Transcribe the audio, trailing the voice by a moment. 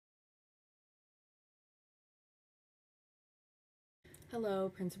Hello,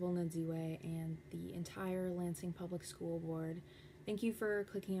 Principal Nadziwe and the entire Lansing Public School Board. Thank you for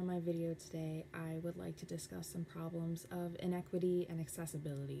clicking on my video today. I would like to discuss some problems of inequity and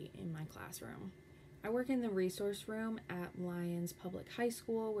accessibility in my classroom. I work in the resource room at Lyons Public High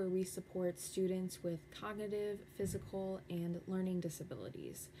School, where we support students with cognitive, physical, and learning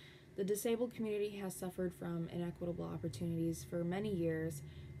disabilities. The disabled community has suffered from inequitable opportunities for many years,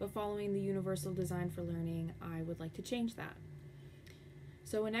 but following the Universal Design for Learning, I would like to change that.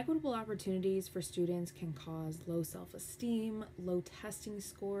 So inequitable opportunities for students can cause low self-esteem, low testing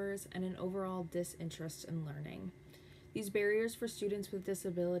scores, and an overall disinterest in learning. These barriers for students with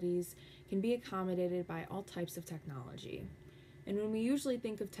disabilities can be accommodated by all types of technology. And when we usually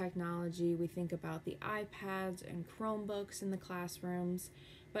think of technology, we think about the iPads and Chromebooks in the classrooms,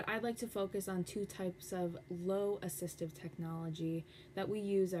 but I'd like to focus on two types of low assistive technology that we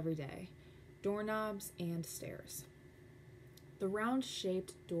use every day: doorknobs and stairs. The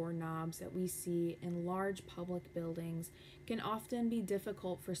round-shaped doorknobs that we see in large public buildings can often be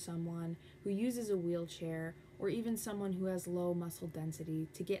difficult for someone who uses a wheelchair or even someone who has low muscle density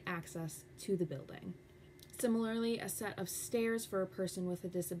to get access to the building. Similarly, a set of stairs for a person with a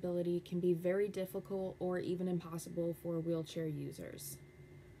disability can be very difficult or even impossible for wheelchair users.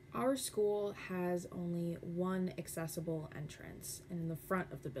 Our school has only one accessible entrance in the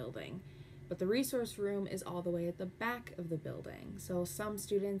front of the building, but the resource room is all the way at the back of the building, so some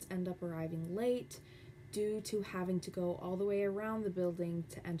students end up arriving late due to having to go all the way around the building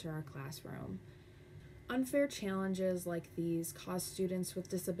to enter our classroom. Unfair challenges like these cause students with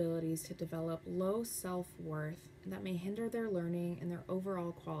disabilities to develop low self-worth that may hinder their learning and their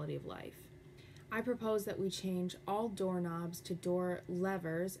overall quality of life. I propose that we change all doorknobs to door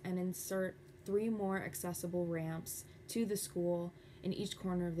levers and insert 3 more accessible ramps to the school in each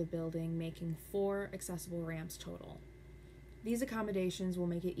corner of the building, making 4 accessible ramps total. These accommodations will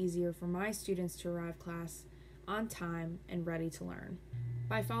make it easier for my students to arrive class on time and ready to learn.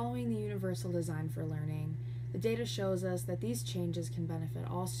 By following the Universal Design for Learning, the data shows us that these changes can benefit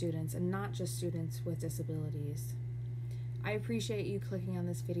all students and not just students with disabilities. I appreciate you clicking on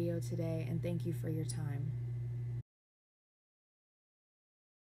this video today, and thank you for your time.